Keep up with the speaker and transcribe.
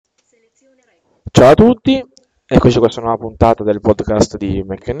Ciao a tutti, eccoci a questa nuova puntata del podcast di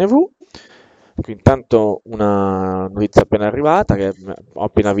MacNV. Qui intanto una notizia appena arrivata che ho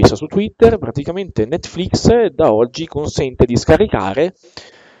appena visto su Twitter. Praticamente Netflix da oggi consente di scaricare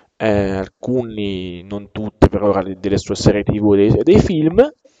alcuni, non tutti per ora, delle sue serie TV e dei film,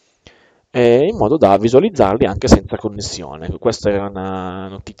 in modo da visualizzarli anche senza connessione. Questa era una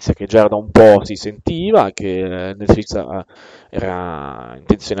notizia che già da un po' si sentiva, che Netflix era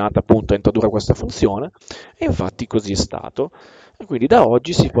intenzionata appunto a introdurre questa funzione, e infatti così è stato. E quindi da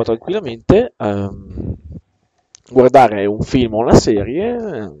oggi si può tranquillamente guardare un film o una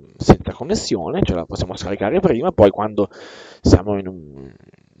serie senza connessione, ce la possiamo scaricare prima, poi quando siamo in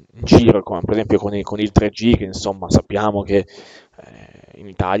giro, come per esempio con il 3G, che insomma sappiamo che in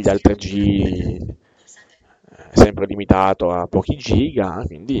Italia il 3G è sempre limitato a pochi giga,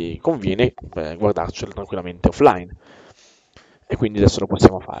 quindi conviene guardarcelo tranquillamente offline. E quindi adesso lo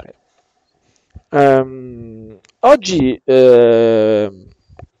possiamo fare. Oggi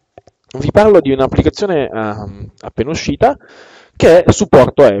vi parlo di un'applicazione appena uscita che è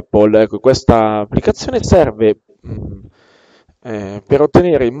supporto Apple. Ecco, questa applicazione serve per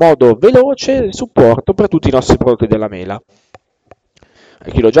ottenere in modo veloce il supporto per tutti i nostri prodotti della mela.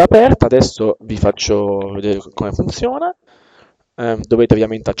 Qui l'ho già aperta, adesso vi faccio vedere come funziona. Dovete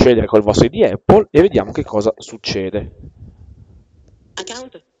ovviamente accedere col vostro ID Apple e vediamo che cosa succede.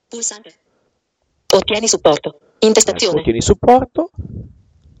 Account, pulsante. Ottieni supporto. Intestazione. Ottieni supporto.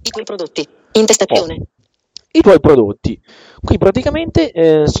 I tuoi prodotti. Intestazione. I tuoi prodotti. Qui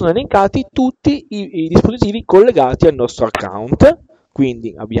praticamente sono elencati tutti i dispositivi collegati al nostro account.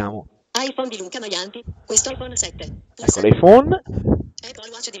 Quindi abbiamo iPhone di Luca Maianti, questo iPhone 7. ecco l'iPhone, Apple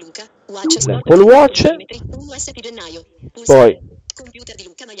Watch di Luca, Watch l'Apple Watch, 1 7 gennaio. poi Computer di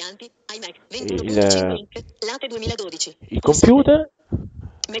Luca Maianti, iMac 21.5 inch, Latte 2012. il computer,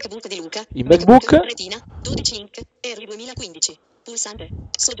 MacBook di Luca, il MacBook Retina 12 inch, Early 2015. Pulsante.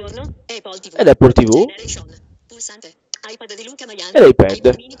 Soggiorno, Apple TV. ed Apple TV Generation. Pulsante. iPad di Luca Maianti. e l'iPad.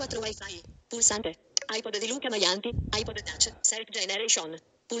 iPad mini 4 Wi-Fi. Pulsante. iPod di Luca Maianti. iPod Touch. Self Generation.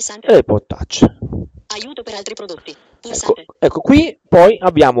 Pulsante. e l'iPod Touch. Aiuto per altri prodotti. Pulsante. Ecco, qui poi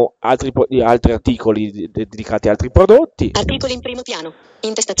abbiamo altri articoli dedicati a altri prodotti, Articoli in primo piano.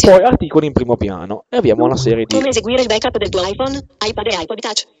 Intestazione. poi articoli in primo piano e abbiamo una serie di, Come eseguire il backup del tuo iPhone, iPad e iPod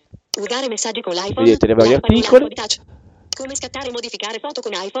Touch. Usare messaggi con l'iPhone. vedete le vari l'iPad e articoli. l'iPod Touch. Come scattare e modificare foto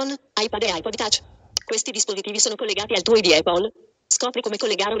con iPhone, iPad e iPod Touch. Questi dispositivi sono collegati al tuo ID Apple. Scopri come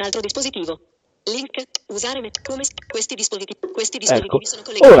collegare un altro dispositivo. Link. Usare questi dispositivi Ecco, sono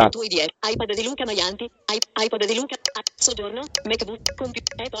collegati ora al tuo ID iPad di Luca Maianti, iPod di Luca, Soggiorno, MacBook,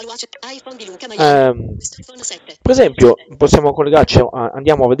 Apple Watch, iPhone di Luca Maianti. Questo iPhone 7. per esempio possiamo collegarci,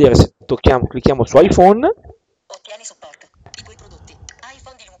 andiamo a vedere se clicchiamo su iPhone. Ottieni supporto. I tuoi prodotti.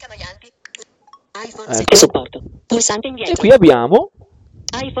 iPhone di Luca Maianti. iPhone Ecco. 7 supporto. Pulsante E indietro. qui abbiamo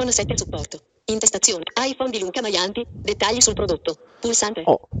iPhone 7 supporto. Intestazione. iPhone di Luca Maianti. Dettagli sul prodotto. Pulsante.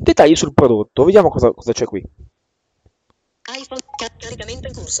 dettagli sul prodotto, vediamo cosa c'è qui. iPhone. Caricamento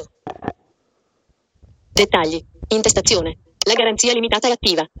in corso. Dettagli. Intestazione. La garanzia limitata è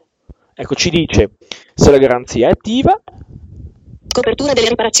attiva. Ecco, ci dice se la garanzia è attiva, Copertura delle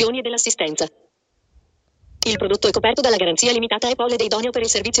riparazioni e dell'assistenza. Il prodotto è coperto dalla garanzia limitata Apple ed è idoneo per il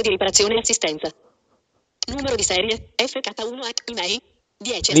servizio di riparazione e assistenza. Numero di serie FK1 email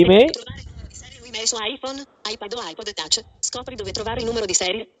 10. L'email. Trovare il numero di serie o email su iPhone, iPad o iPod Touch. Scopri dove trovare il numero di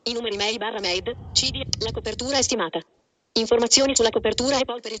serie, i numeri mail /mail, CD, la copertura è stimata. Informazioni sulla copertura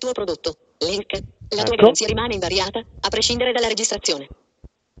Apple per il tuo prodotto. Link. La tua Ecco. garanzia rimane invariata, a prescindere dalla registrazione.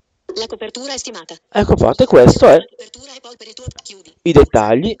 La copertura è stimata. ecco fatto, e questo è La copertura Apple per il tuo. Chiudi. i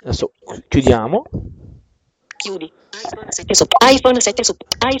dettagli. Adesso chiudiamo. Chiudi. iPhone 7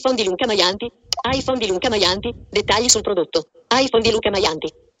 iPhone di Luca Maianti. iPhone di Luca Maianti. Dettagli sul prodotto. iPhone di Luca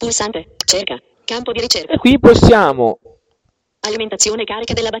Maianti. Pulsante. Cerca. Campo di ricerca. E qui possiamo, Alimentazione e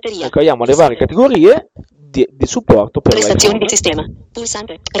carica della batteria. ecco, abbiamo le varie categorie di supporto per Prestazioni l'iPhone. di sistema.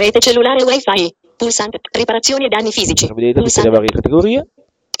 Pulsante. Rete cellulare Wi-Fi. Pulsante. Riparazioni e danni fisici. Vedete tutte Pulsante. le varie categorie.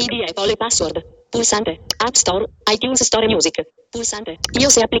 ID Apple e password. Pulsante. App Store. iTunes Store Music. Pulsante.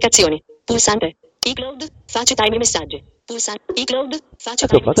 iOS e applicazioni. Pulsante. iCloud. Facetime e messaggi. Pulsante. iCloud. Ecco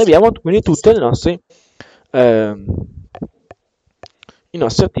Facetime e fatto, messaggi. abbiamo quindi tutti i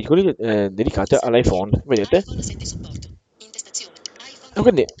nostri articoli dedicati all'iPhone, vedete? iPhone 7 supporto. Intestazione. E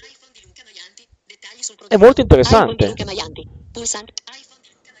quindi iPhone di Luca Maianti. Dettagli sul prodotto. è molto iPhone di interessante. Luca Maianti. Pulsante. iPhone di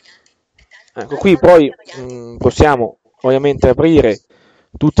Luca Maianti. Dettagli. Ecco, qui poi possiamo ovviamente aprire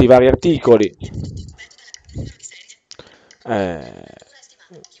tutti i vari articoli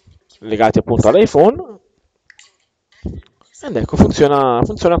legati appunto all'iPhone. Ed ecco,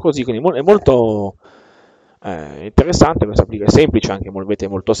 funziona così, quindi è molto interessante questa applicazione, è semplice anche, vedete,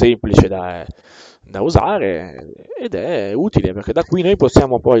 molto semplice da usare ed è utile perché da qui noi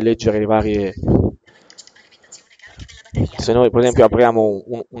possiamo poi leggere le varie. Se noi per esempio apriamo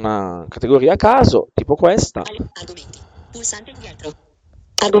una categoria a caso, tipo questa, Argomenti. Pulsante indietro.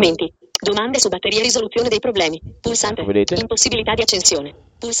 Argomenti. Domande su batteria e risoluzione dei problemi. Pulsante. ecco, vedete, Impossibilità di accensione.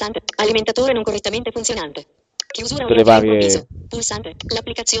 Pulsante. Alimentatore non correttamente funzionante. Chiusura o tutte le riavvio improvviso. varie. Pulsante.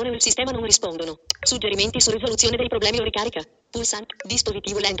 L'applicazione o il sistema non rispondono. Suggerimenti su risoluzione dei problemi o ricarica. Pulsante.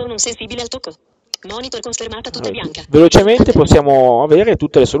 Dispositivo lento o non sensibile al tocco. Monitor con schermata tutta bianca. Velocemente possiamo avere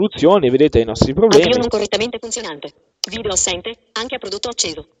tutte le soluzioni, vedete i nostri Avvio problemi. non correttamente funzionante. Video assente, anche a prodotto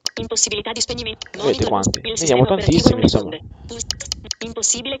acceso. Impossibilità di spegnimento. Vedete Monitor. quanti? Il Ne sistema abbiamo operativo non tantissimi, risponde.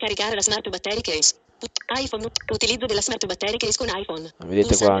 Impossibile caricare la smart battery case. iPhone. Utilizzo della smart battery case con iPhone.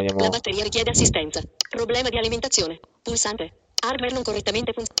 Vedete qua Pulsante. abbiamo. La batteria richiede assistenza. Problema di alimentazione. Pulsante. Hardware non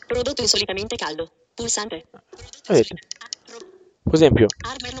correttamente prodotto insolitamente caldo. Pulsante. Vedete? Per esempio,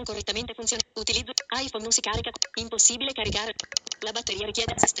 Hardware non correttamente funziona. Utilizzo iPhone non si carica. Impossibile caricare. La batteria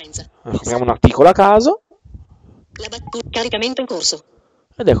richiede assistenza. apriamo un articolo a caso Caricamento in corso.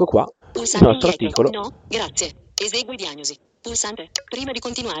 ed ecco qua il Pulsante nostro indietro. articolo. No, grazie. Esegui diagnosi. Pulsante. Prima di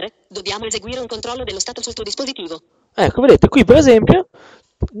continuare, dobbiamo eseguire un controllo dello stato sul tuo dispositivo. Ecco, vedete qui per esempio,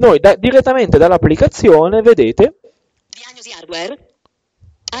 noi direttamente dall'applicazione, vedete, Diagnosi hardware.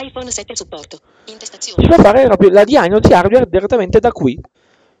 iPhone 7 supporto. ci Intestazione. fa fare proprio la diagnosi hardware direttamente da qui.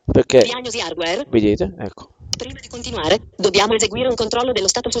 Perché, Diagnosi hardware. vedete, ecco, Prima di continuare, dobbiamo eseguire un controllo dello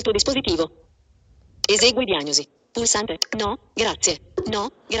stato sul tuo dispositivo. Esegui diagnosi. Pulsante. No, grazie.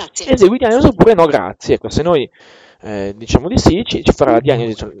 No, grazie. esegui diagnosi oppure no grazie. Ecco, se noi diciamo di sì, ci farà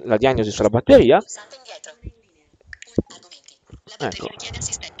la diagnosi sulla batteria. Pulsante indietro. Argomenti. La batteria Ecco. richiede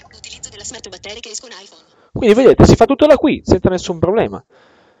assistenza. Utilizzo della smart battery case con iPhone. Quindi vedete, si fa tutto da qui, senza nessun problema.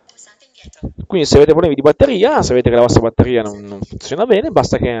 Pulsante indietro. Quindi se avete problemi di batteria, se vedete che la vostra batteria non funziona bene,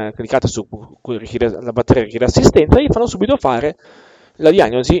 basta che cliccate su cui la batteria richiede assistenza e vi fanno subito fare la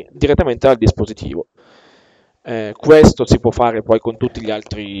diagnosi direttamente dal dispositivo. Questo si può fare poi con tutti gli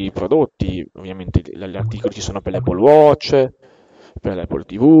altri prodotti, ovviamente gli articoli ci sono per l'Apple Watch, per l'Apple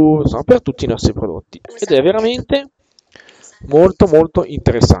TV, insomma, per tutti i nostri prodotti. Ed è veramente molto molto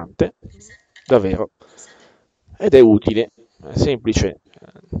interessante, davvero, ed è utile, è semplice,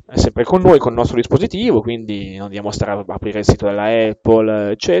 è sempre con noi, con il nostro dispositivo, quindi non dobbiamo stare a aprire il sito della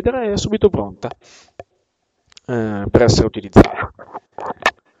Apple, eccetera, è subito pronta per essere utilizzata.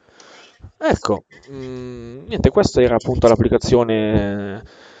 Ecco, niente, questa era appunto l'applicazione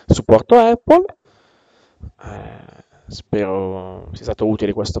supporto Apple. Spero sia stato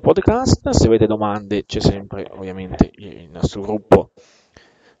utile questo podcast. Se avete domande c'è sempre ovviamente il nostro gruppo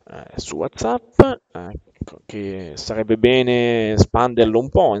su WhatsApp, che sarebbe bene espanderlo un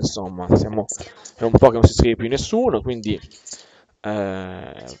po', insomma, è un po' che non si scrive più nessuno, quindi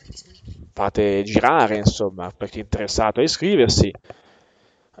fate girare, insomma, per chi è interessato a iscriversi.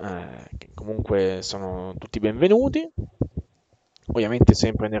 Che comunque sono tutti benvenuti, ovviamente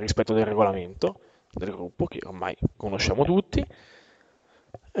sempre nel rispetto del regolamento del gruppo che ormai conosciamo tutti,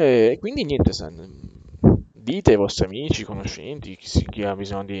 e quindi niente, dite ai vostri amici, conoscenti, chi ha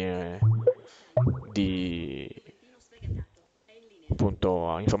bisogno di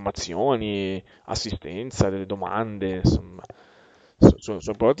appunto informazioni, assistenza, delle domande, insomma, sui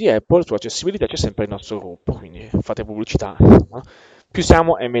prodotti Apple, sull'accessibilità c'è sempre il nostro gruppo, quindi fate pubblicità, insomma. Più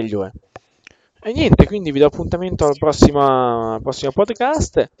siamo e meglio è. E niente, quindi vi do appuntamento al prossimo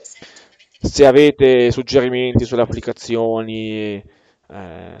podcast. Se avete suggerimenti sulle applicazioni,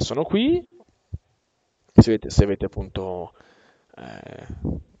 sono qui. Se avete appunto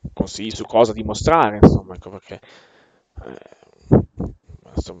consigli su cosa dimostrare, insomma, ecco perché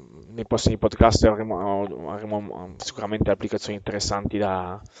nei prossimi podcast avremo sicuramente applicazioni interessanti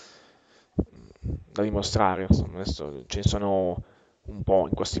da dimostrare. Insomma, adesso ce ne sono un po'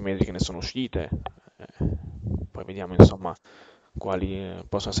 in questi mesi che ne sono uscite, poi vediamo insomma quali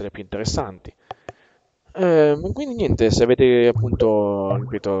possono essere più interessanti. Quindi niente, se avete appunto,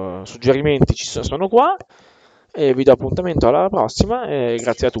 ripeto, suggerimenti sono qua e vi do appuntamento alla prossima,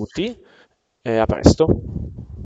 grazie a tutti e a presto.